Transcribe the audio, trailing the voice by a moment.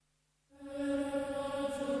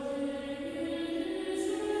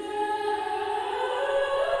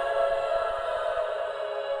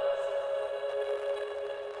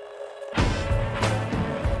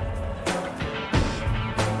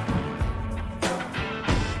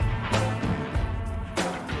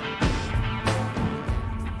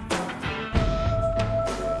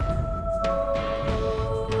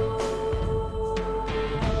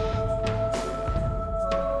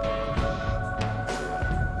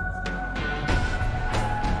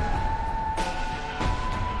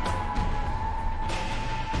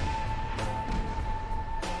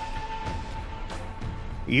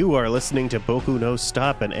You are listening to Boku no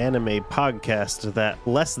Stop, an anime podcast that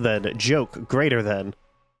less than joke greater than.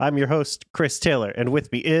 I'm your host, Chris Taylor, and with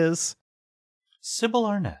me is... Sybil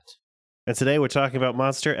Arnett. And today we're talking about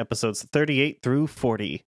Monster episodes 38 through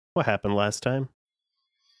 40. What happened last time?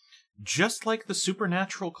 Just like the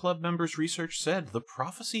Supernatural Club members' research said, the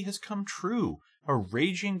prophecy has come true. A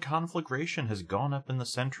raging conflagration has gone up in the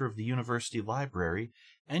center of the university library,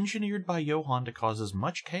 engineered by Johan to cause as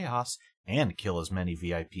much chaos and kill as many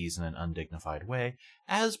VIPs in an undignified way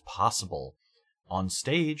as possible. On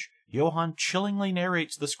stage, Johan chillingly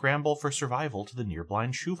narrates the scramble for survival to the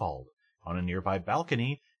near-blind Shuvald. On a nearby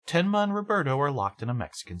balcony, Tenma and Roberto are locked in a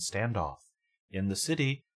Mexican standoff. In the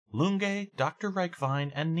city, Lunge, Dr.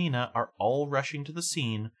 Reichwein, and Nina are all rushing to the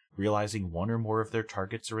scene, realizing one or more of their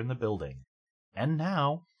targets are in the building. And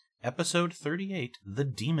now, episode 38, The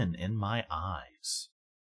Demon in My Eyes.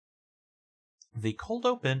 The cold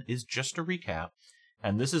open is just a recap,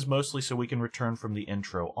 and this is mostly so we can return from the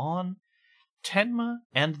intro on. Tenma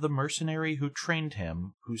and the mercenary who trained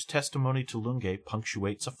him, whose testimony to Lunge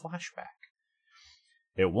punctuates a flashback.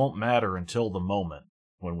 It won't matter until the moment,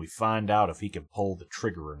 when we find out if he can pull the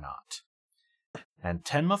trigger or not. And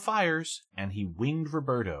Tenma fires, and he winged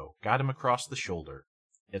Roberto, got him across the shoulder.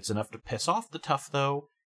 It's enough to piss off the tough, though,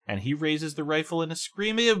 and he raises the rifle in a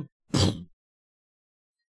screaming...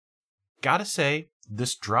 Gotta say,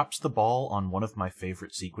 this drops the ball on one of my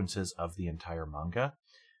favorite sequences of the entire manga.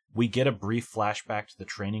 We get a brief flashback to the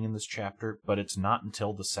training in this chapter, but it's not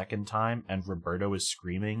until the second time, and Roberto is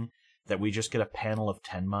screaming, that we just get a panel of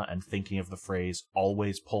Tenma and thinking of the phrase,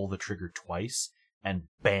 always pull the trigger twice, and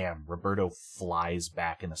bam, Roberto flies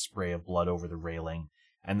back in a spray of blood over the railing,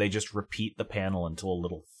 and they just repeat the panel until a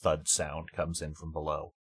little thud sound comes in from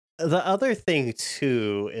below. The other thing,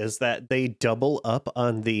 too, is that they double up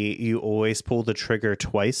on the you always pull the trigger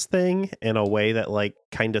twice thing in a way that, like,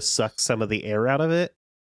 kind of sucks some of the air out of it.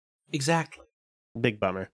 Exactly. Big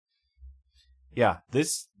bummer. Yeah,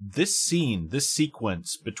 this scene, this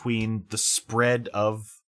sequence between the spread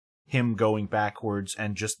of him going backwards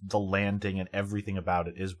and just the landing and everything about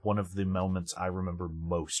it is one of the moments I remember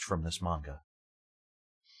most from this manga.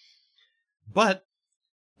 But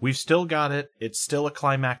we've still got it. It's still a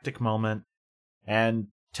climactic moment. And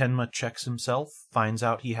Tenma checks himself, finds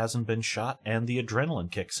out he hasn't been shot, and the adrenaline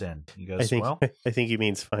kicks in. He goes, I think he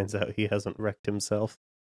means finds out he hasn't wrecked himself.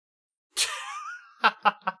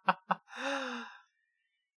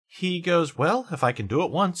 He goes, well, if I can do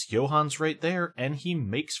it once, Johan's right there, and he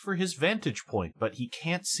makes for his vantage point, but he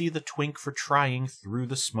can't see the twink for trying through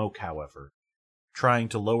the smoke, however. Trying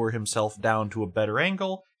to lower himself down to a better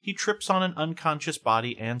angle, he trips on an unconscious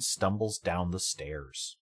body and stumbles down the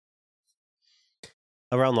stairs.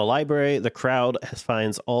 Around the library, the crowd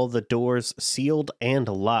finds all the doors sealed and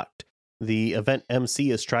locked. The event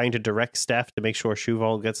MC is trying to direct staff to make sure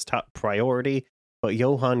Shuvald gets top priority, but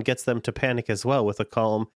Johan gets them to panic as well with a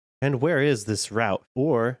calm, "And where is this route?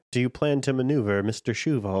 Or do you plan to maneuver Mr.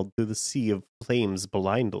 Shuvald through the sea of flames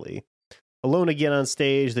blindly?" Alone again on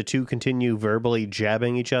stage, the two continue verbally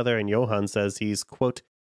jabbing each other, and Johan says he's, quote,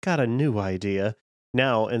 got a new idea.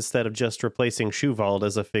 Now, instead of just replacing Shuvald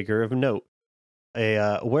as a figure of note.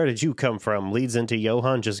 Where did you come from? Leads into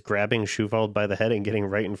Johan just grabbing Shuvald by the head and getting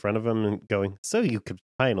right in front of him and going, so you could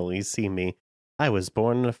finally see me. I was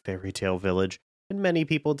born in a fairy tale village, and many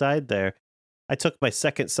people died there. I took my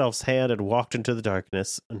second self's hand and walked into the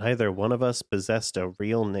darkness. Neither one of us possessed a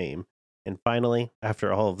real name. And finally,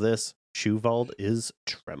 after all of this, Shuvald is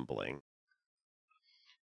trembling.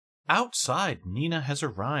 Outside, Nina has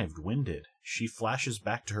arrived, winded. She flashes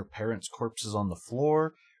back to her parents' corpses on the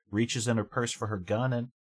floor, reaches in her purse for her gun, and,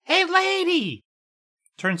 hey, lady!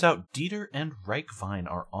 Turns out Dieter and Reichwein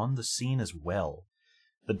are on the scene as well.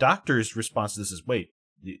 The doctor's response to this is, wait,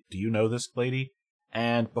 do you know this lady?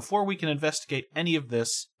 And before we can investigate any of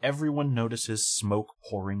this, everyone notices smoke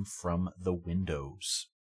pouring from the windows.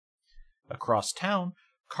 Across town,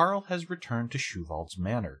 Carl has returned to Shuvald's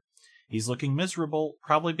manor. He's looking miserable,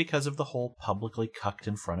 probably because of the whole publicly cucked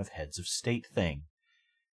in front of heads of state thing.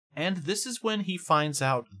 And this is when he finds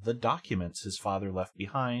out the documents his father left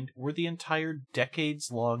behind were the entire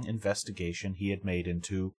decades-long investigation he had made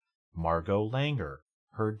into Margot Langer,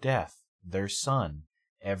 her death, their son,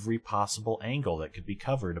 every possible angle that could be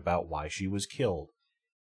covered about why she was killed.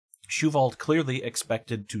 Shuvald clearly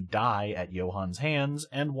expected to die at Johan's hands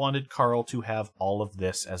and wanted Carl to have all of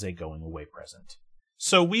this as a going-away present.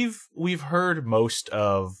 So we've heard most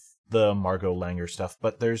of the Margot Langer stuff,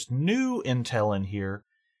 but there's new intel in here,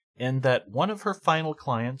 in that one of her final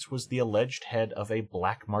clients was the alleged head of a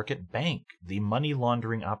black market bank, the money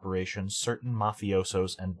laundering operation certain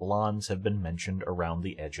mafiosos and blondes have been mentioned around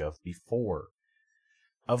the edge of before.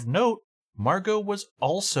 Of note, Margot was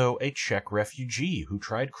also a Czech refugee who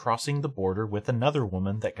tried crossing the border with another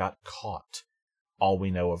woman that got caught. All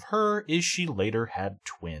we know of her is she later had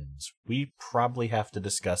twins. We probably have to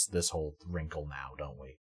discuss this whole wrinkle now, don't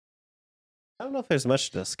we? I don't know if there's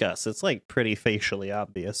much to discuss. It's like pretty facially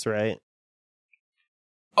obvious, right?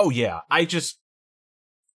 Oh yeah, I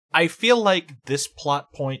feel like this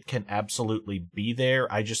plot point can absolutely be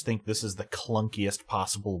there. I just think this is the clunkiest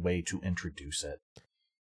possible way to introduce it.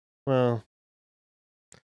 Well,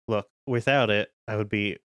 look, without it, I would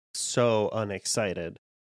be so unexcited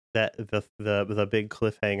that the big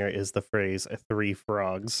cliffhanger is the phrase "three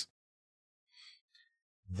frogs."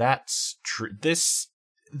 That's true.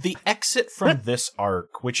 The exit from this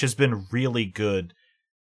arc, which has been really good,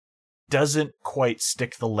 doesn't quite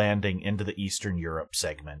stick the landing into the Eastern Europe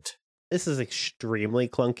segment. This is extremely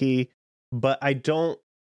clunky, but I don't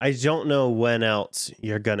know when else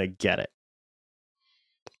you're gonna get it.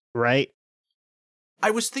 Right?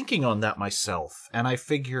 I was thinking on that myself, and I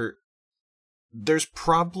figure there's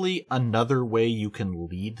probably another way you can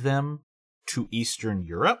lead them to Eastern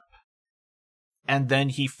Europe, and then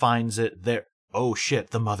he finds it there. Oh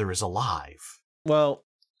shit, the mother is alive. Well,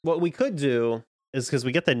 what we could do is, because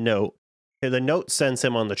we get the note, the note sends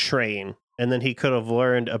him on the train, and then he could have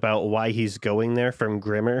learned about why he's going there from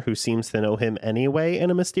Grimmer, who seems to know him anyway in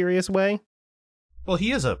a mysterious way. Well,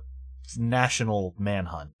 he is a national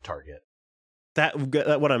manhunt target.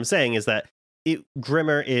 That what I'm saying is that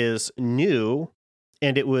Grimmer is new,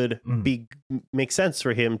 and it would make sense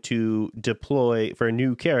for him to deploy for a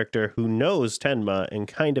new character who knows Tenma and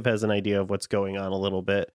kind of has an idea of what's going on a little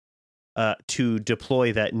bit, to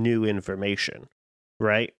deploy that new information,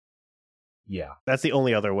 right? Yeah, that's the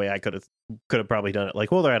only other way I could have probably done it.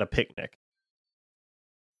 Like, well, they're at a picnic.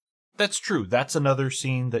 That's true. That's another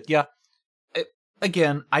scene that, yeah.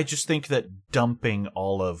 Again, I just think that dumping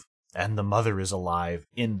all of "and the mother is alive"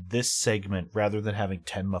 in this segment, rather than having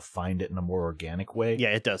Tenma find it in a more organic way, yeah,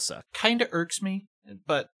 it does suck. Kind of irks me,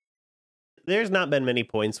 but there's not been many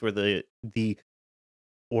points where the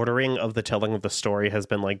ordering of the telling of the story has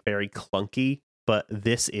been like very clunky, but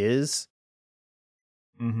this is.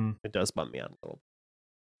 It does bum me out a little,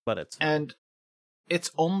 but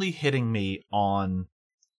it's only hitting me on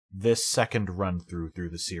this second run through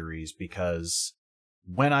the series, because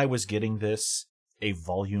when I was getting this a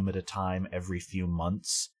volume at a time every few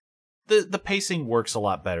months, the pacing works a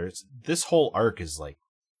lot better. This whole arc is like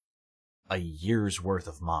a year's worth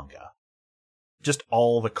of manga. Just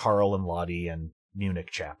all the Carl and Lottie and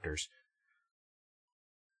Munich chapters.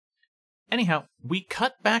 Anyhow, we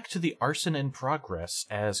cut back to the arson in progress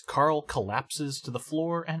as Carl collapses to the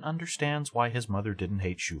floor and understands why his mother didn't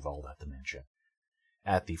hate Schuwald at the mansion.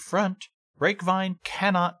 At the front, Breakvine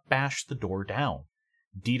cannot bash the door down.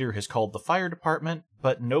 Dieter has called the fire department,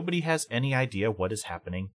 but nobody has any idea what is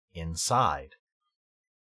happening inside.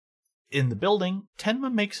 In the building,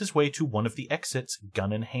 Tenma makes his way to one of the exits,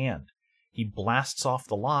 gun in hand. He blasts off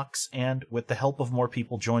the locks, and with the help of more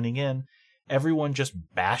people joining in, everyone just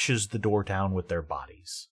bashes the door down with their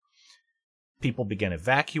bodies. People begin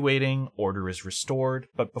evacuating, order is restored,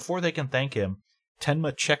 but before they can thank him,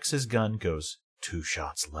 Tenma checks his gun, goes, 2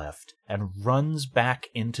 shots left, and runs back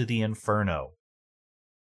into the inferno.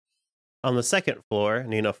 On the second floor,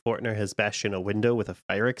 Nina Fortner has bashed in a window with a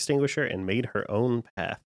fire extinguisher and made her own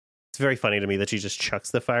path. It's very funny to me that she just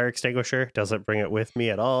chucks the fire extinguisher, doesn't bring it with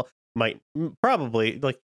me at all. Might have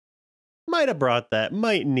brought that,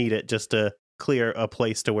 might need it just to clear a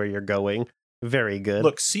place to where you're going. Very good.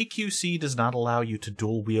 Look, CQC does not allow you to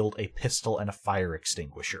dual wield a pistol and a fire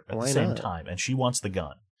extinguisher at the same time, and she wants the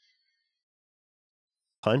gun.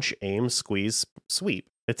 Punch, aim, squeeze, sweep.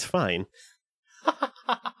 It's fine.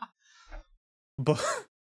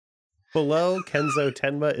 Below, Kenzo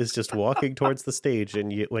Tenma is just walking towards the stage,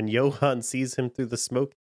 and when Johan sees him through the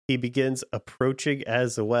smoke, he begins approaching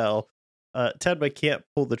as well. Tenma can't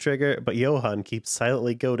pull the trigger, but Johan keeps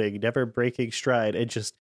silently goading, never breaking stride, and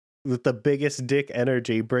just with the biggest dick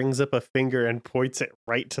energy brings up a finger and points it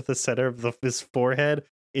right to the center of his forehead.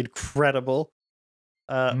 Incredible.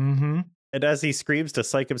 And as he screams to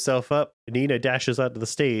psych himself up, Nina dashes onto the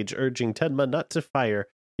stage, urging Tenma not to fire.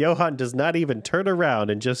 Johan does not even turn around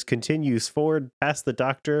and just continues forward past the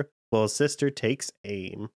doctor while his sister takes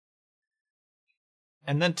aim.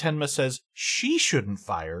 And then Tenma says she shouldn't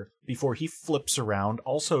fire before he flips around,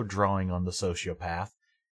 also drawing on the sociopath.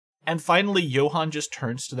 And finally, Johan just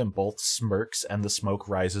turns to them both, smirks, and the smoke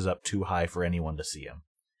rises up too high for anyone to see him.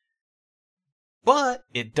 But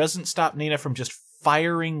it doesn't stop Nina from just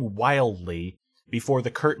firing wildly before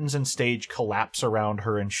the curtains and stage collapse around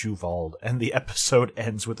her and Shuvald, and the episode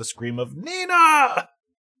ends with a scream of, "Nina!"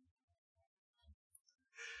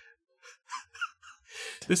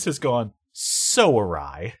 This has gone so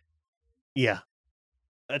awry. Yeah.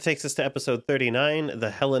 That takes us to episode 39,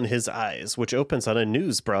 The Hell in His Eyes, which opens on a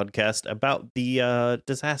news broadcast about the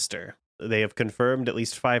disaster. They have confirmed at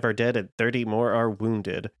least 5 are dead and 30 more are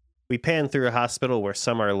wounded. We pan through a hospital where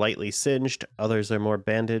some are lightly singed, others are more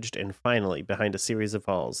bandaged, and finally, behind a series of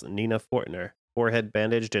walls, Nina Fortner, forehead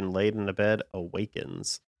bandaged and laid in a bed,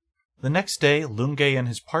 awakens. The next day, Lunge and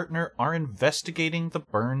his partner are investigating the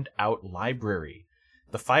burned-out library.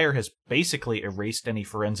 The fire has basically erased any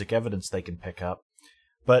forensic evidence they can pick up,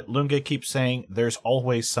 but Lunge keeps saying there's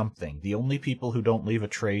always something. The only people who don't leave a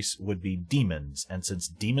trace would be demons, and since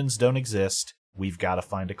demons don't exist, we've got to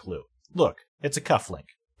find a clue. Look, it's a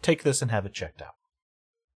cufflink. Take this and have it checked out.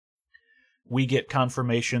 We get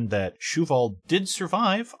confirmation that Shuvald did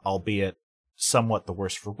survive, albeit somewhat the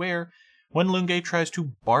worse for wear, when Lunge tries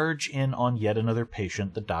to barge in on yet another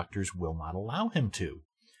patient the doctors will not allow him to.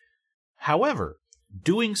 However,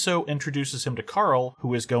 doing so introduces him to Carl,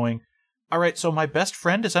 who is going, "Alright, so my best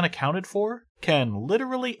friend is unaccounted for? Can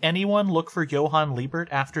literally anyone look for Johann Liebert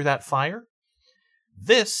after that fire?"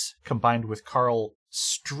 This, combined with Carl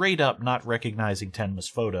straight up not recognizing Tenma's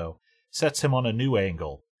photo, sets him on a new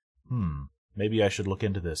angle. Maybe I should look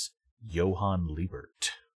into this Johann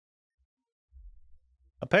Liebert.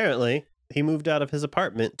 Apparently, he moved out of his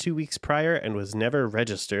apartment 2 weeks prior and was never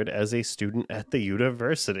registered as a student at the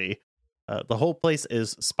university. The whole place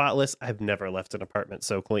is spotless. I've never left an apartment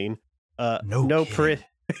so clean. No prints,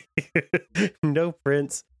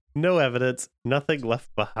 no evidence, nothing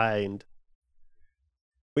left behind.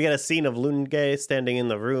 We got a scene of Lunge standing in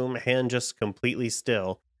the room, hand just completely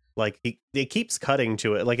still. Like, it keeps cutting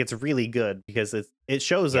to it. Like, it's really good because it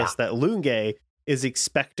shows us that Lunge is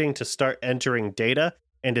expecting to start entering data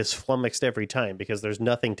and is flummoxed every time because there's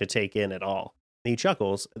nothing to take in at all. He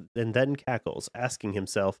chuckles and then cackles, asking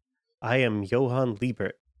himself, "I am Johann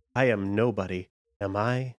Liebert. I am nobody. Am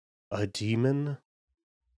I a demon?"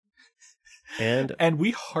 And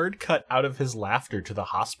we hard cut out of his laughter to the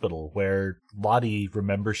hospital, where Lottie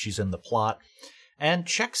remembers she's in the plot and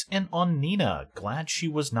checks in on Nina, glad she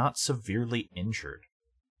was not severely injured.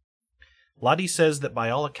 Lottie says that by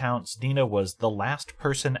all accounts, Nina was the last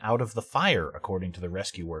person out of the fire, according to the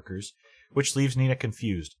rescue workers, which leaves Nina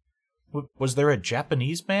confused. Was there a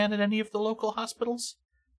Japanese man at any of the local hospitals?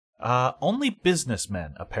 Only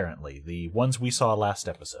businessmen, apparently, the ones we saw last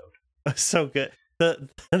episode. So good.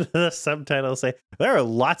 The subtitles say, "There are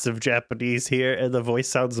lots of Japanese here," and the voice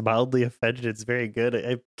sounds mildly offended. It's very good.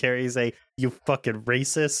 It carries a, "You fucking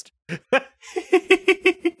racist."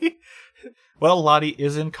 Well, Lottie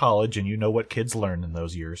is in college, and you know what kids learn in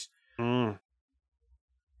those years.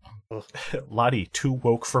 Lottie, too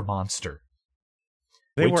woke for Monster.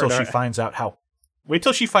 Wait till she finds out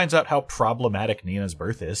how problematic Nina's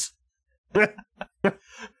birth is.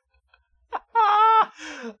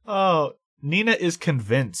 Oh, Nina is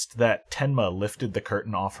convinced that Tenma lifted the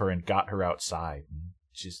curtain off her and got her outside.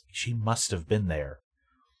 She must have been there.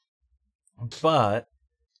 But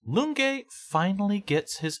Lunge finally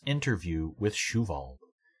gets his interview with Shuvald.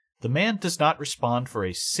 The man does not respond for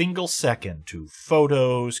a single second to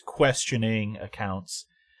photos, questioning, accounts,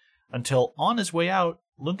 until on his way out,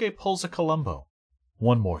 Lunge pulls a Columbo.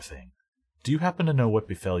 "One more thing. Do you happen to know what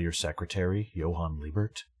befell your secretary, Johann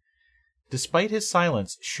Liebert?" Despite his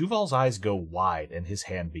silence, Shuvald's eyes go wide and his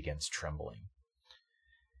hand begins trembling.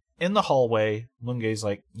 In the hallway, Lunge's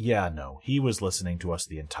like, "Yeah, no, he was listening to us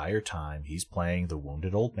the entire time. He's playing the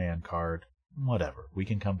wounded old man card. Whatever, we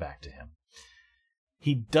can come back to him."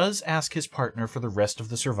 He does ask his partner for the rest of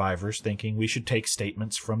the survivors, thinking we should take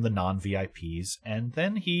statements from the non-VIPs, and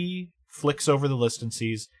then he flicks over the list and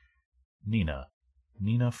sees Nina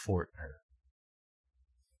Fortner.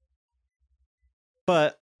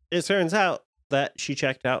 But it turns out that she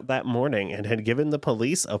checked out that morning and had given the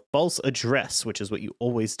police a false address, which is what you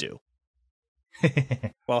always do.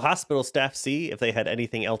 While hospital staff see if they had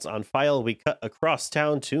anything else on file, we cut across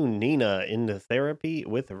town to Nina in therapy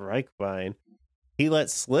with Reichwein. He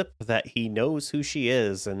lets slip that he knows who she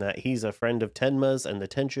is and that he's a friend of Tenma's, and the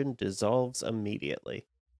tension dissolves immediately.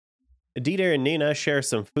 Dieter and Nina share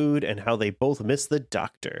some food and how they both miss the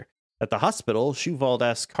doctor. At the hospital, Shuvald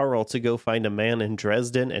asks Carl to go find a man in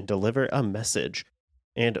Dresden and deliver a message.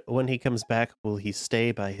 And when he comes back, will he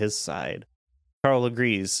stay by his side? Carl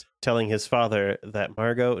agrees, telling his father that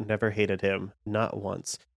Margot never hated him, not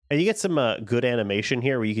once, And you get some good animation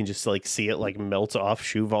here where you can just like see it like melt off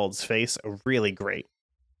Shuvald's face. Really great.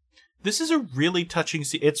 This is a really touching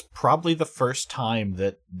scene. It's probably the first time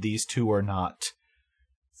that these two are not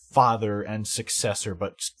father and successor,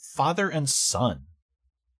 but father and son.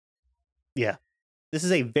 Yeah. This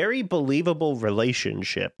is a very believable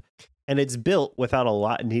relationship, and it's built without a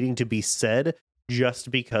lot needing to be said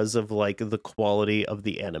just because of like the quality of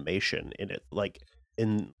the animation in it, like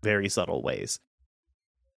in very subtle ways.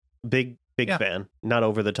 Big fan. Not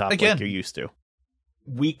over the top Again, like you're used to.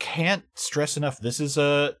 We can't stress enough. This is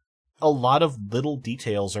a lot of little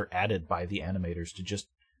details are added by the animators to just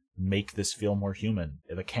make this feel more human.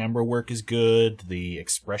 The camera work is good, the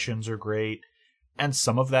expressions are great, and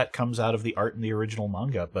some of that comes out of the art in the original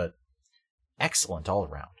manga, but excellent all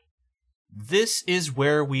around. This is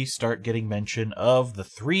where we start getting mention of the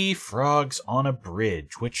 3 frogs on a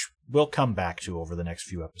bridge, which we'll come back to over the next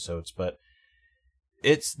few episodes, but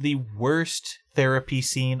it's the worst therapy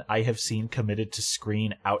scene I have seen committed to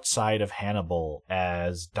screen outside of Hannibal,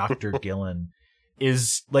 as Dr. Gillen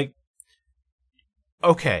is like,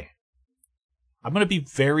 okay, I'm going to be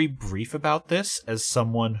very brief about this as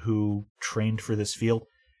someone who trained for this field.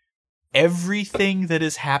 Everything that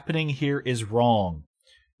is happening here is wrong.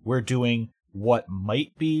 We're doing what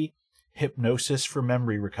might be hypnosis for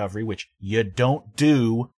memory recovery, which you don't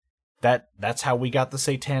do. That's how we got the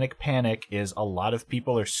satanic panic, is a lot of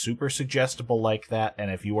people are super suggestible like that, and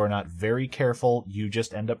if you are not very careful, you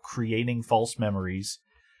just end up creating false memories.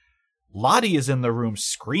 Lottie is in the room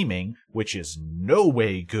screaming, which is no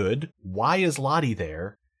way good. Why is Lottie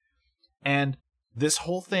there? And this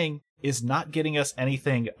whole thing is not getting us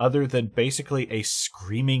anything other than basically a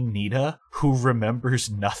screaming Nita who remembers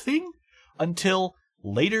nothing until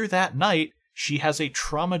later that night she has a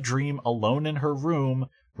trauma dream alone in her room,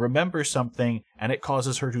 remembers something, and it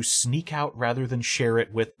causes her to sneak out rather than share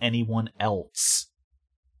it with anyone else.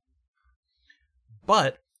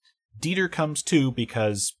 But Dieter comes to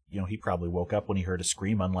because, he probably woke up when he heard a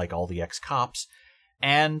scream, unlike all the ex-cops,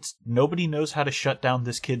 and nobody knows how to shut down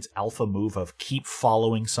this kid's alpha move of keep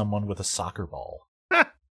following someone with a soccer ball.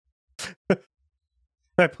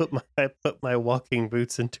 I put my walking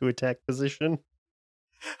boots into attack position.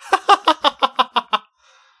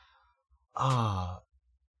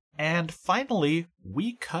 And finally,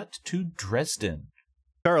 we cut to Dresden.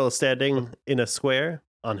 Carl is standing in a square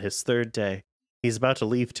on his 3rd day. He's about to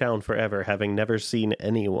leave town forever, having never seen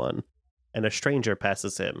anyone, and a stranger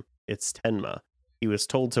passes him. It's Tenma. He was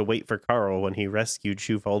told to wait for Carl when he rescued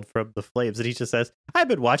Shuvald from the flames, and he just says, I've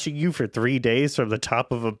been watching you for 3 days from the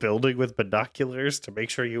top of a building with binoculars to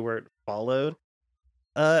make sure you weren't followed.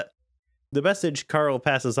 The message Carl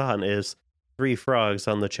passes on is 3 frogs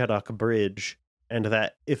on the Chedok Bridge, and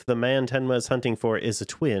that if the man Tenma is hunting for is a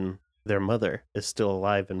twin, their mother is still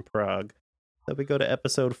alive in Prague. Then we go to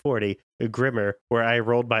episode 40, Grimmer, where I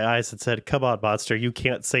rolled my eyes and said, come on, monster, you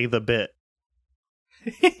can't say the bit.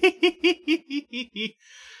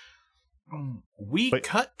 We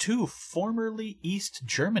cut to formerly East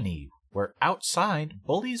Germany, where outside,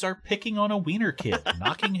 bullies are picking on a wiener kid,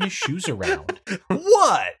 knocking his shoes around.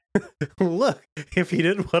 What? Look, if he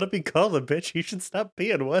didn't want to be called a bitch, he should stop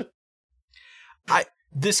being one.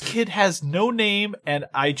 This kid has no name, and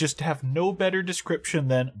I just have no better description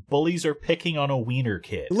than bullies are picking on a wiener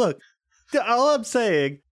kid. Look, all I'm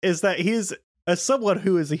saying is that he's, as someone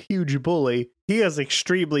who is a huge bully, he is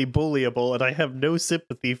extremely bullyable, and I have no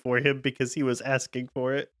sympathy for him because he was asking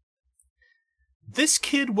for it. This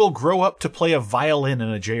kid will grow up to play a violin in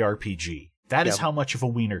a JRPG. That is how much of a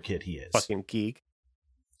wiener kid he is. Fucking geek.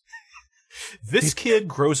 This kid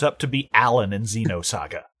grows up to be Alan in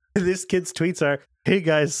Xenosaga. This kid's tweets are, hey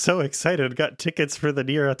guys, so excited, got tickets for the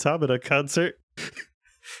Nier Automata concert.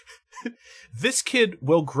 This kid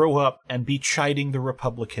will grow up and be chiding the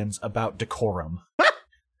Republicans about decorum.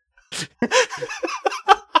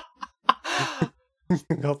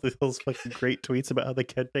 All those fucking great tweets about how the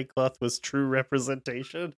kente cloth was true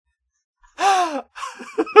representation. I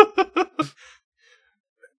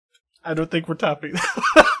don't think we're topping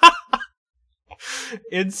that.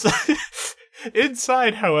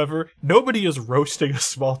 Inside, however, nobody is roasting a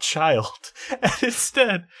small child, and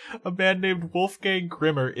instead, a man named Wolfgang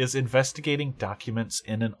Grimmer is investigating documents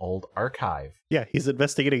in an old archive. Yeah, he's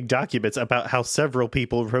investigating documents about how several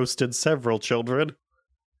people roasted several children.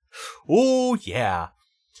 Oh, yeah.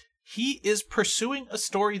 He is pursuing a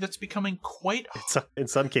story that's becoming quite... In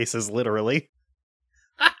some cases, literally.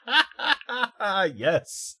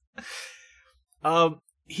 Yes.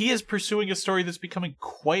 He is pursuing a story that's becoming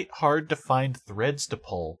quite hard to find threads to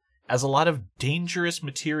pull, as a lot of dangerous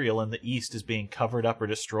material in the East is being covered up or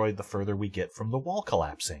destroyed the further we get from the wall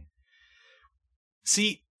collapsing.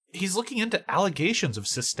 See, he's looking into allegations of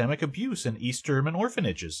systemic abuse in East German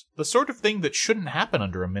orphanages, the sort of thing that shouldn't happen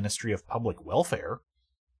under a Ministry of Public Welfare.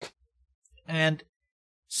 And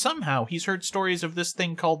somehow he's heard stories of this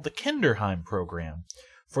thing called the Kinderheim program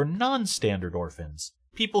for non-standard orphans,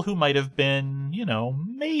 people who might have been,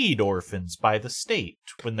 made orphans by the state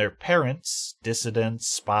when their parents, dissidents,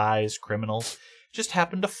 spies, criminals, just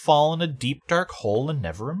happened to fall in a deep dark hole and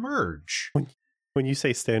never emerge. When you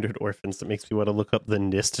say standard orphans, it makes me want to look up the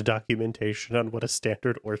NIST documentation on what a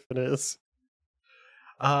standard orphan is.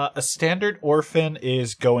 A standard orphan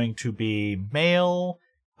is going to be male,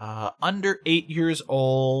 under 8 years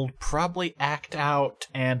old, probably act out,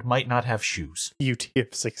 and might not have shoes.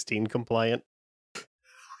 UTF-16 compliant.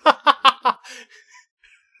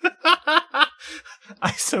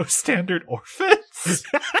 ISO standard orphans?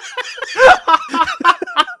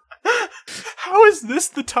 How is this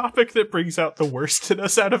the topic that brings out the worst in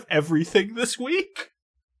us out of everything this week?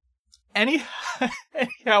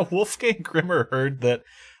 Anyhow, Wolfgang Grimmer heard that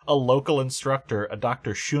a local instructor, a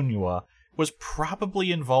Dr. Shunua, was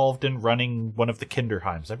probably involved in running one of the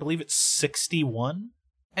Kinderheims. I believe it's 61?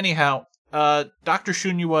 Anyhow, Dr.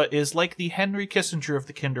 Shunua is like the Henry Kissinger of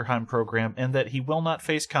the Kinderheim program in that he will not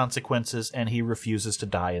face consequences and he refuses to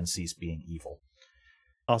die and cease being evil.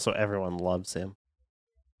 Also, everyone loves him.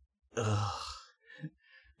 Ugh.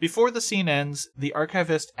 Before the scene ends, the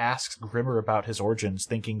archivist asks Grimmer about his origins,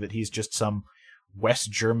 thinking that he's just some West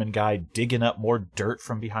German guy digging up more dirt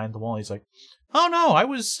from behind the wall. He's like, "Oh no, I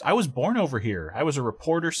was born over here. I was a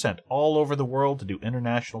reporter sent all over the world to do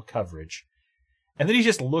international coverage." And then he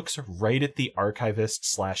just looks right at the archivist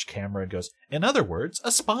 / camera and goes, "In other words,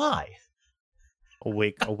 a spy." A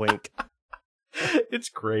wink, a wink. It's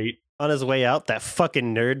great. On his way out, that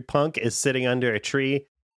fucking nerd punk is sitting under a tree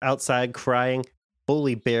outside crying,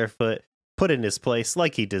 fully barefoot, put in his place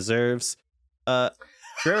like he deserves.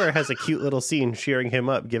 Grimmer has a cute little scene cheering him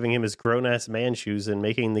up, giving him his grown-ass man shoes and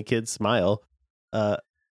making the kid smile.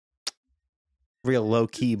 Real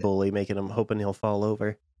low-key bully, making him hoping he'll fall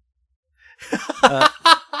over.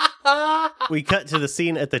 We cut to the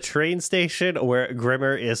scene at the train station where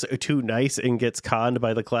Grimmer is too nice and gets conned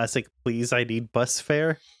by the classic, "Please, I need bus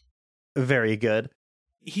fare." Very good.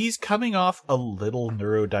 He's coming off a little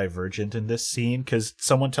neurodivergent in this scene because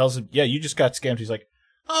someone tells him, "Yeah, you just got scammed." He's like,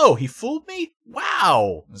 "Oh, he fooled me?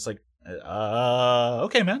 Wow." It's like,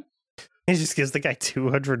 okay, man. He just gives the guy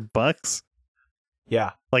 $200.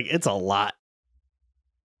 Yeah. Like, it's a lot.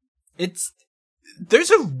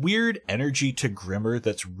 There's a weird energy to Grimmer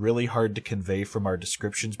that's really hard to convey from our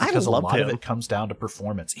descriptions because a lot of it comes down to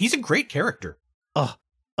performance. He's a great character. Oh,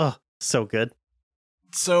 so good.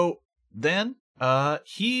 So then,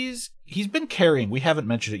 he's been carrying, we haven't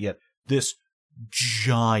mentioned it yet, this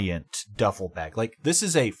giant duffel bag. Like, this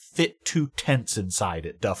is a fit 2 tents inside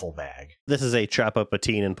it duffel bag. This is a chop up a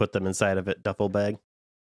teen and put them inside of it duffel bag.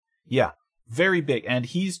 Yeah, very big. And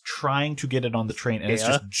he's trying to get it on the train, and it's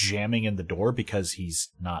just jamming in the door because he's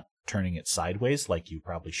not turning it sideways like you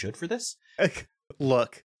probably should for this.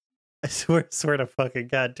 Look, I swear to fucking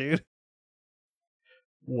God, dude.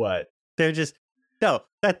 What? They're just... No,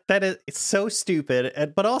 that is, it's so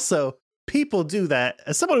stupid, but also, people do that.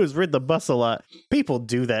 As someone who's ridden the bus a lot, people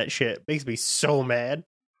do that shit. Makes me so mad.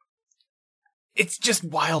 It's just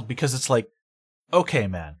wild because it's like, okay,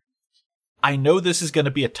 man, I know this is going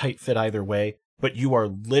to be a tight fit either way, but you are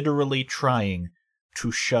literally trying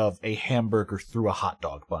to shove a hamburger through a hot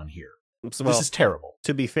dog bun here. Well, this is terrible.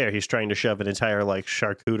 To be fair, he's trying to shove an entire, like,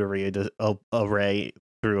 charcuterie array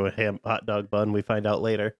through a hot dog bun, we find out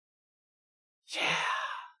later.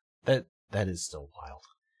 Yeah, that is still wild.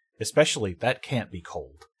 Especially, that can't be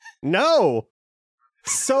cold. No!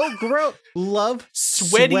 So gross. Love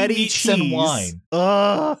sweaty meats cheese. And wine.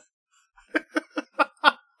 Ugh.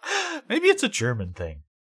 Maybe it's a German thing.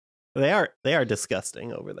 They are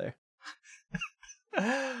disgusting over there.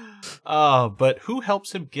 But who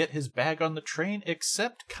helps him get his bag on the train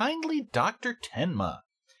except kindly Dr. Tenma?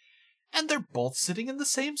 And they're both sitting in the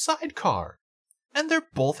same sidecar. And they're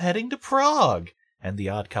both heading to Prague. And the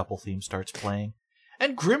Odd Couple theme starts playing.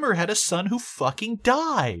 And Grimmer had a son who fucking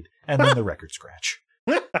died. And then the record scratch.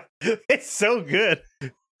 It's so good.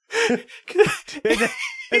 and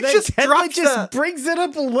then just Tenma just brings it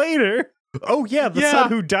up later. Oh yeah, the son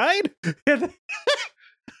who died?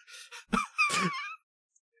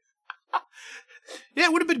 Yeah,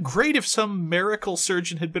 it would have been great if some miracle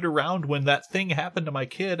surgeon had been around when that thing happened to my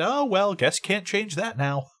kid. Oh, well, guess can't change that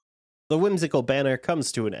now. The whimsical banner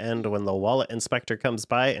comes to an end when the wallet inspector comes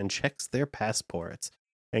by and checks their passports.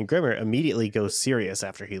 And Grimmer immediately goes serious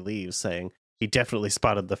after he leaves, saying, "He definitely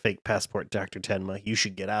spotted the fake passport, Dr. Tenma. You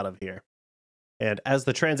should get out of here." And as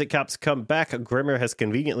the transit cops come back, Grimmer has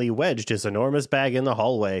conveniently wedged his enormous bag in the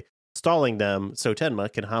hallway, stalling them so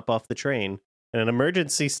Tenma can hop off the train. And an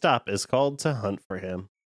emergency stop is called to hunt for him.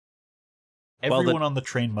 Everyone on the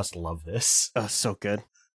train must love this. Oh, so good.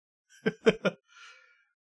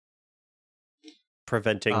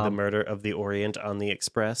 Preventing the murder of the Orient on the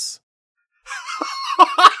Express.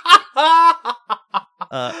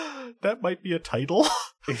 That might be a title.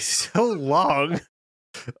 It's so long.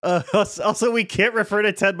 Also, we can't refer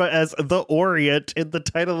to Tenma as the Orient in the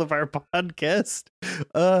title of our podcast.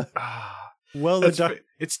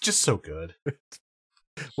 It's just so good.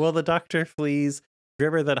 Well, the doctor flees.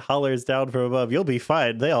 Grimmer then hollers down from above, "You'll be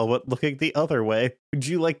fine." They all went looking the other way. Would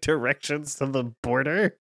you like directions to the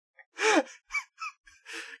border?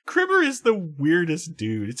 Grimmer is the weirdest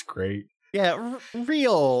dude. It's great. Yeah,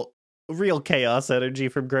 real chaos energy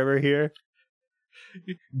from Grimmer here.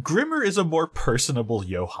 Grimmer is a more personable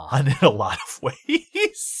Johann in a lot of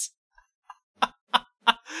ways.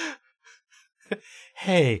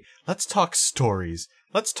 Hey, let's talk stories.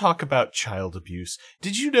 Let's talk about child abuse.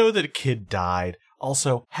 Did you know that a kid died?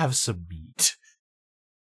 Also, have some meat.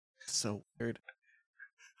 So weird.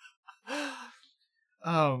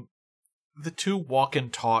 The two walk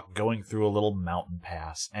and talk going through a little mountain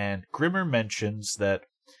pass, and Grimmer mentions that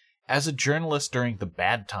as a journalist during the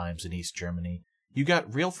bad times in East Germany, you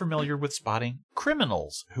got real familiar with spotting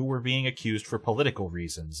criminals who were being accused for political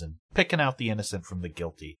reasons and picking out the innocent from the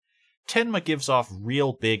guilty. Tenma gives off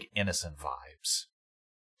real big innocent vibes.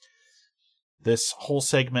 This whole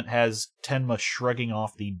segment has Tenma shrugging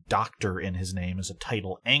off the doctor in his name as a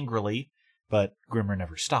title angrily, but Grimmer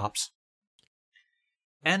never stops.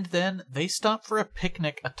 And then they stop for a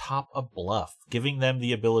picnic atop a bluff, giving them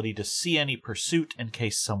the ability to see any pursuit in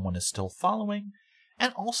case someone is still following,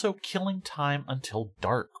 and also killing time until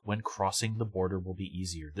dark when crossing the border will be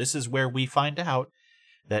easier. This is where we find out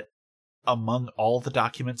that among all the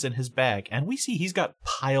documents in his bag, and we see he's got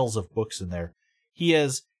piles of books in there, he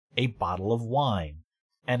has a bottle of wine,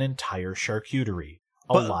 an entire charcuterie,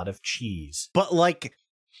 a lot of cheese. But like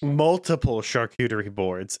multiple charcuterie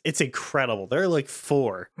boards. It's incredible. There are like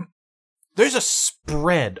 4. There's a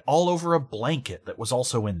spread all over a blanket that was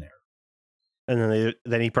also in there. And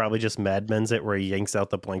then he probably just Mad Men's it where he yanks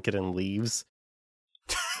out the blanket and leaves.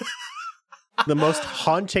 The most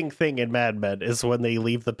haunting thing in Mad Men is when they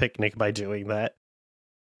leave the picnic by doing that.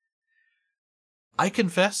 I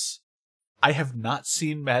confess, I have not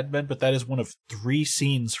seen Mad Men, but that is one of 3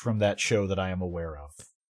 scenes from that show that I am aware of.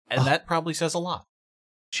 And that probably says a lot.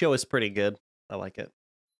 Show is pretty good. I like it.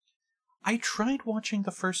 I tried watching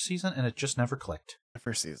the first season and it just never clicked. The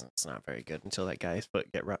first season's not very good until that guy's foot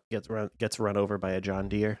gets run over by a John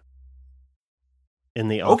Deere in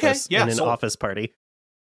the office. Okay, yeah, in an sold. office party.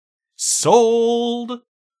 Sold.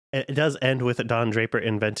 It does end with Don Draper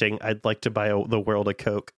inventing "I'd like to buy the world a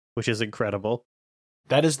Coke," which is incredible.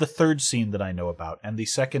 That is the 3rd scene that I know about, and the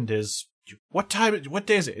 2nd is what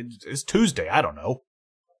day is it? It's Tuesday. I don't know.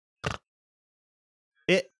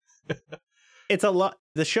 It's a lot.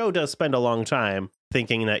 The show does spend a long time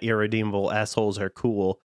thinking that irredeemable assholes are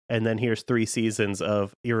cool, and then here's 3 seasons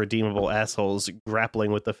of irredeemable assholes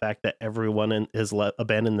grappling with the fact that everyone has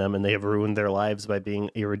abandoned them and they have ruined their lives by being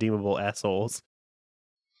irredeemable assholes.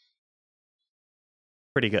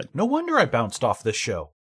 Pretty good. No wonder I bounced off this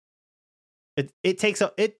show. It takes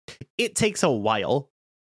a while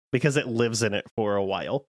because it lives in it for a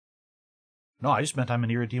while. No, I just meant I'm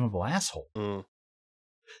an irredeemable asshole.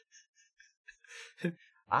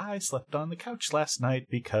 I slept on the couch last night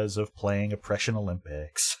because of playing Oppression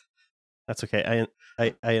Olympics. That's okay.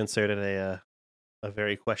 I inserted a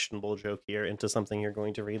very questionable joke here into something you're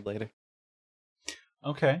going to read later.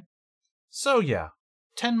 Okay. So yeah,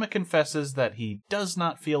 Tenma confesses that he does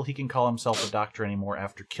not feel he can call himself a doctor anymore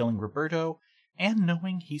after killing Roberto, and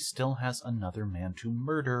knowing he still has another man to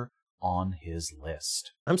murder on his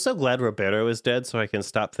list. I'm so glad Roberto is dead so I can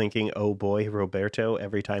stop thinking, "Oh boy, Roberto,"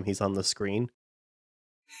 every time he's on the screen.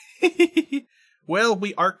 Well,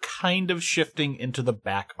 we are kind of shifting into the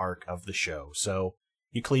back arc of the show, so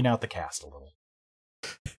you clean out the cast a little.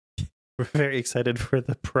 We're very excited for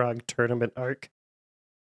the Prague tournament arc.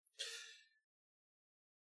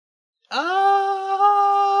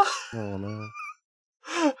 Oh no.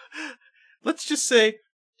 Let's just say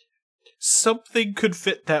something could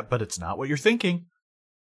fit that, but it's not what you're thinking.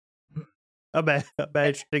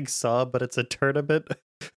 Imagining Saw, but it's a tournament.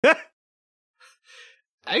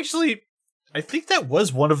 Actually, I think that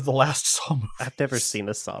was one of the last Saw movies. I've never seen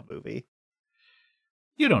a Saw movie.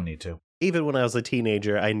 You don't need to. Even when I was a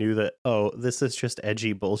teenager, I knew that, this is just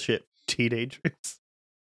edgy bullshit teenagers.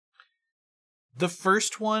 The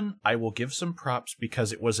first one, I will give some props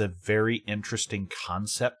because it was a very interesting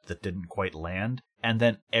concept that didn't quite land, and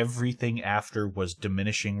then everything after was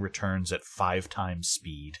diminishing returns at 5 times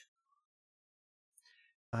speed.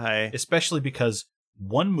 Especially because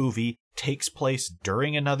one movie takes place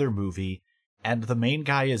during another movie, and the main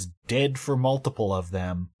guy is dead for multiple of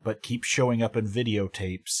them, but keeps showing up in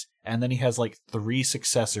videotapes, and then he has like 3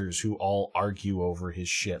 successors who all argue over his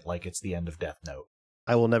shit like it's the end of Death Note.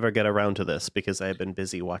 I will never get around to this because I have been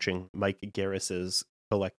busy watching Mike Garris's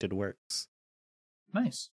collected works.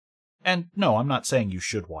 Nice. And no, I'm not saying you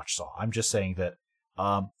should watch Saw. I'm just saying that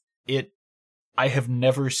I have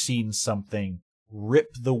never seen something rip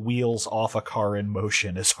the wheels off a car in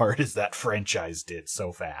motion as hard as that franchise did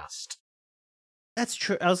so fast. That's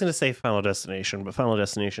true. I was going to say Final Destination, but Final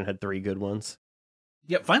Destination had 3 good ones.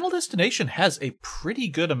 Yeah, Final Destination has a pretty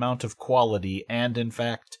good amount of quality, and in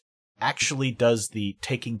fact, actually does the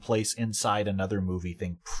taking place inside another movie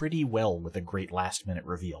thing pretty well with a great last-minute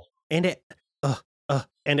reveal. And it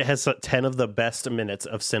has 10 of the best minutes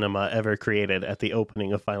of cinema ever created at the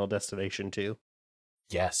opening of Final Destination 2.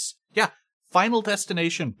 Yes. Yeah, Final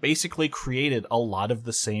Destination basically created a lot of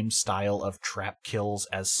the same style of trap kills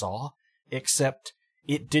as Saw, except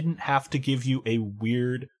it didn't have to give you a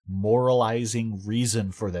weird, moralizing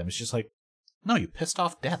reason for them. It's just like, no, you pissed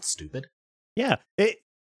off death, stupid. Yeah,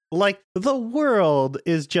 like, the world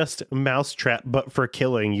is just Mousetrap, but for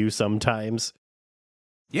killing you sometimes.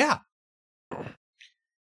 Yeah.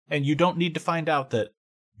 And you don't need to find out that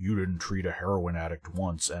you didn't treat a heroin addict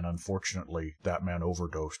once, and unfortunately, that man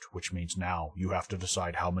overdosed, which means now you have to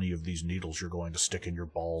decide how many of these needles you're going to stick in your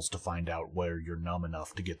balls to find out where you're numb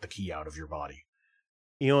enough to get the key out of your body.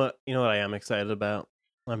 You know what I am excited about?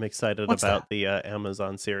 I'm excited What's about that? the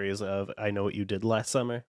Amazon series of I Know What You Did Last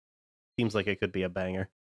Summer. Seems like it could be a banger.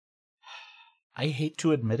 I hate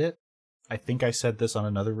to admit it. I think I said this on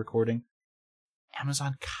another recording.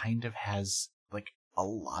 Amazon kind of has, like, a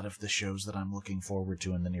lot of the shows that I'm looking forward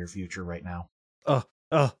to in the near future right now. Oh,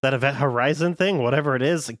 that Event Horizon thing, whatever it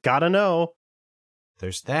is, gotta know.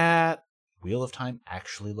 There's that. Wheel of Time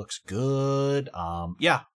actually looks good.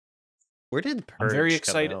 Yeah. Where did Purge I'm very come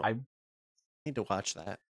excited. out? I need to watch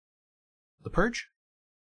that. The Purge?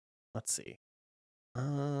 Let's see.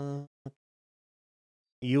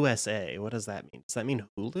 USA. What does that mean? Does that mean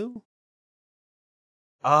Hulu?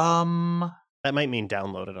 That might mean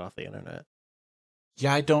download it off the internet.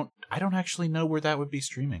 Yeah, I don't actually know where that would be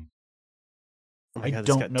streaming. Oh my I God,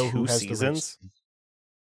 don't know 2 who has seasons. the rights.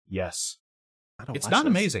 Yes. It's watch not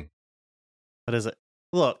this. amazing. What is it?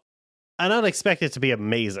 Look, I don't expect it to be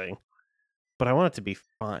amazing, but I want it to be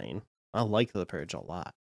fine. I like The Purge a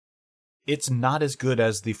lot. It's not as good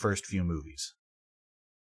as the first few movies.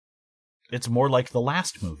 It's more like the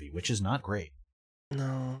last movie, which is not great.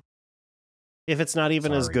 No. If it's not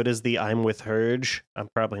even as Sorry. good as the I'm with Herge, I'm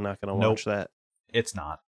probably not going to watch that. It's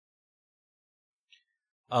not.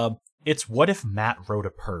 It's What If Matt Wrote a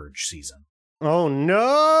Purge season. Oh,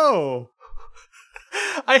 no!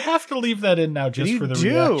 I have to leave that in now just for the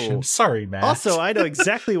reaction. Sorry, Matt. Also, I know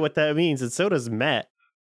exactly what that means, and so does Matt.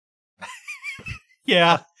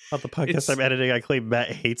 Yeah. On the podcast I'm editing, I claim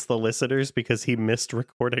Matt hates the listeners because he missed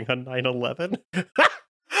recording on 9/11.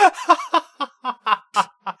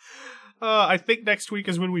 I think next week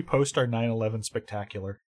is when we post our 9/11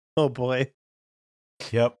 spectacular. Oh, boy.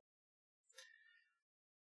 Yep.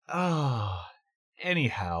 Oh,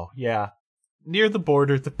 anyhow, yeah. Near the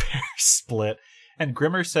border, the pairs split, and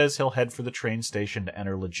Grimmer says he'll head for the train station to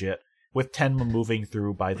enter Legit, with Tenma moving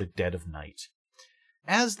through by the dead of night.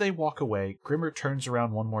 As they walk away, Grimmer turns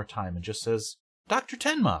around one more time and just says, Dr.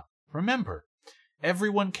 Tenma, remember,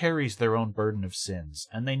 everyone carries their own burden of sins,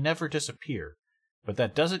 and they never disappear, but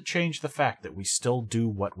that doesn't change the fact that we still do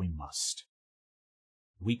what we must.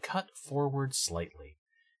 We cut forward slightly.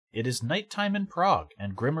 It is nighttime in Prague,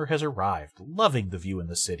 and Grimmer has arrived, loving the view in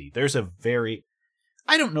the city. There's a very...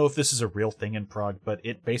 I don't know if this is a real thing in Prague, but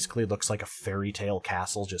it basically looks like a fairy tale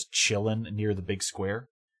castle just chilling near the big square.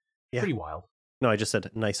 Yeah. Pretty wild. No, I just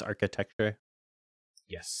said nice architecture.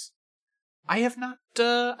 Yes. I have not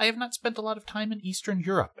spent a lot of time in Eastern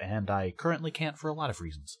Europe, and I currently can't for a lot of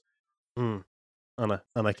reasons. On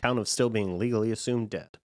account of still being legally assumed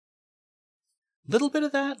dead. Little bit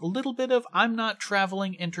of that, little bit of I'm not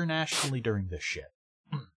traveling internationally during this shit.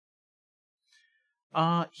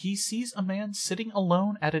 He sees a man sitting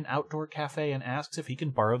alone at an outdoor cafe and asks if he can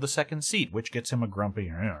borrow the second seat, which gets him a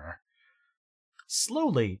grumpy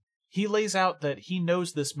Slowly, he lays out that he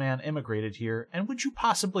knows this man immigrated here, and would you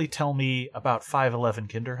possibly tell me about 511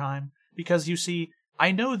 Kinderheim? Because, you see,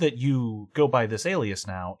 I know that you go by this alias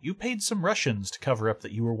now. You paid some Russians to cover up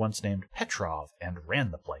that you were once named Petrov and ran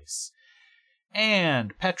the place.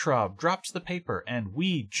 And Petrov drops the paper, and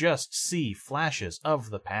we just see flashes of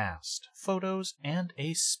the past, photos, and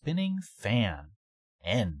a spinning fan.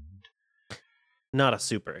 End. Not a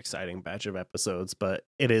super exciting batch of episodes, but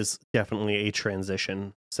it is definitely a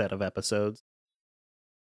transition set of episodes.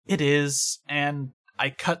 It is, and I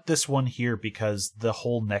cut this one here because the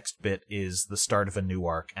whole next bit is the start of a new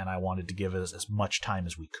arc, and I wanted to give it as much time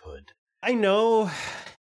as we could. I know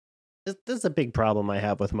this is a big problem I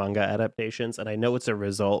have with manga adaptations, and I know it's a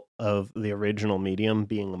result of the original medium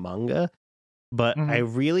being a manga, but I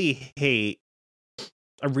really hate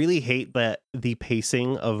that the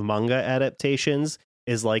pacing of manga adaptations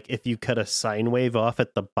is like if you cut a sine wave off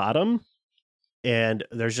at the bottom and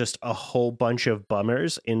there's just a whole bunch of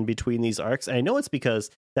bummers in between these arcs. And I know it's because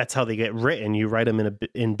that's how they get written. You write them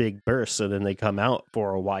in big bursts and then they come out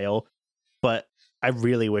for a while. But I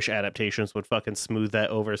really wish adaptations would fucking smooth that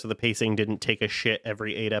over so the pacing didn't take a shit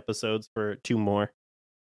every 8 episodes for 2 more.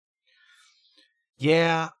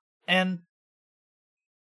 Yeah, and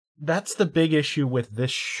that's the big issue with this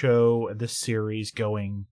show, this series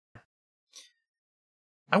going,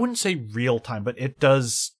 I wouldn't say real time, but it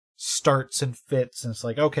does starts and fits, and it's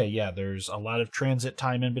like, okay, yeah, there's a lot of transit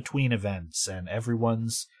time in between events, and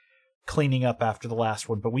everyone's cleaning up after the last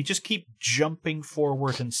one, but we just keep jumping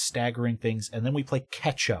forward and staggering things, and then we play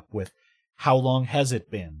catch up with how long has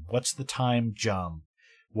it been? What's the time jump?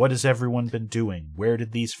 What has everyone been doing? Where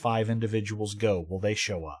did these 5 individuals go? Will they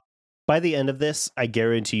show up? By the end of this, I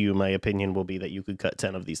guarantee you my opinion will be that you could cut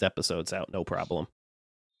 10 of these episodes out, no problem.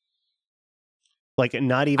 Like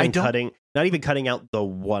not even cutting out the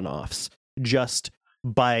one-offs, just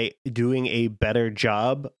by doing a better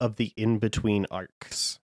job of the in-between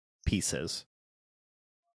arcs pieces.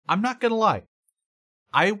 I'm not gonna lie.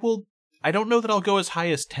 I don't know that I'll go as high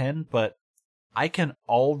as 10, but I can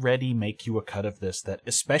already make you a cut of this that,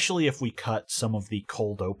 especially if we cut some of the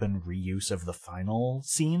cold open reuse of the final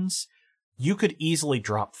scenes, you could easily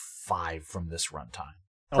drop 5 from this runtime.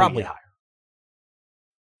 Probably higher.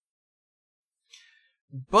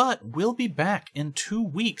 But we'll be back in 2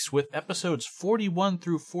 weeks with episodes 41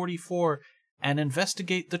 through 44 and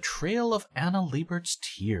investigate the trail of Anna Liebert's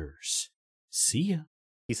tears. See ya.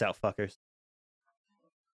 Peace out, fuckers.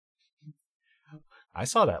 I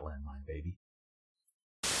saw that landmine, baby.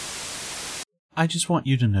 I just want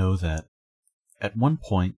you to know that at one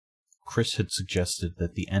point, Chris had suggested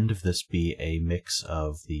that the end of this be a mix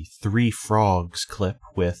of the 3 Frogs clip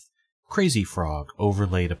with Crazy Frog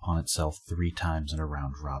overlaid upon itself 3 times in a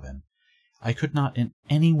round robin. I could not in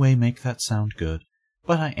any way make that sound good,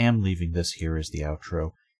 but I am leaving this here as the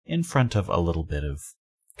outro, in front of a little bit of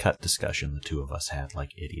cut discussion the 2 of us had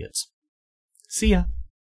like idiots. See ya!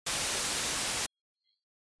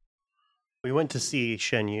 We went to see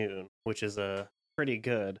Shen Yun, which is pretty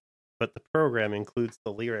good, but the program includes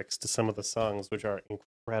the lyrics to some of the songs, which are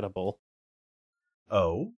incredible.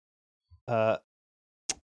 Oh?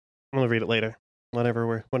 I'm going to read it later,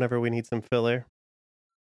 whenever we need some filler.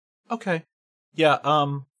 Okay. Yeah,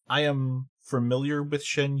 I am familiar with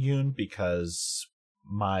Shen Yun because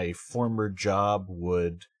my former job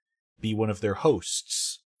would be one of their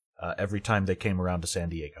hosts every time they came around to San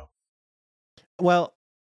Diego. Well,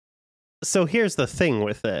 so here's the thing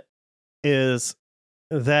with it, is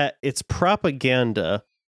that it's propaganda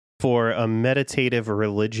for a meditative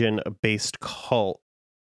religion-based cult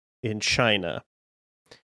in China.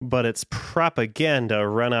 But it's propaganda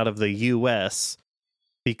run out of the U.S.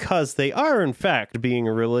 because they are, in fact, being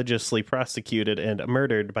religiously prosecuted and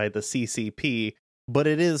murdered by the CCP, but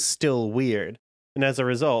it is still weird. And as a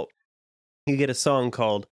result, you get a song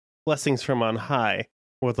called Blessings from on High,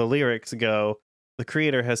 where the lyrics go, "The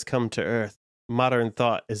Creator has come to Earth. Modern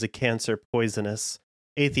thought is a cancer poisonous.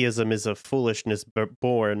 Atheism is a foolishness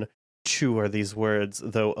born. True are these words,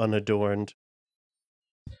 though unadorned."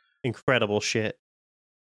 Incredible shit.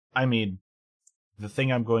 I mean, the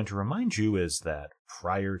thing I'm going to remind you is that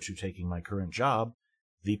prior to taking my current job,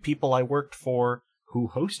 the people I worked for who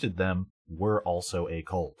hosted them were also a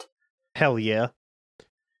cult. Hell yeah.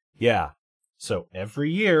 Yeah. So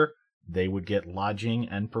every year, they would get lodging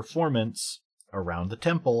and performance around the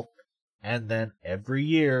temple, and then every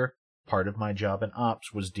year, part of my job in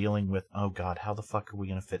ops was dealing with, oh god, how the fuck are we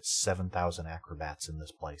going to fit 7,000 acrobats in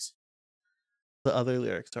this place? The other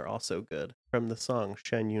lyrics are also good, from the song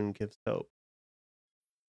Shen Yun Gives Hope.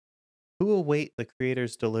 Who await the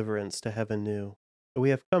Creator's deliverance to heaven new? We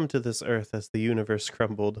have come to this earth as the universe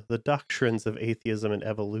crumbled. The doctrines of atheism and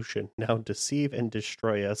evolution now deceive and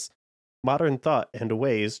destroy us. Modern thought and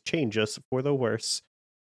ways change us for the worse.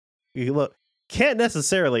 You look, can't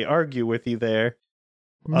necessarily argue with you there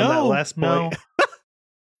on that last point. No.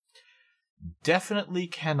 Definitely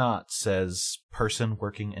cannot, says person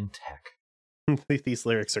working in tech. These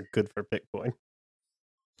lyrics are good for Bitcoin.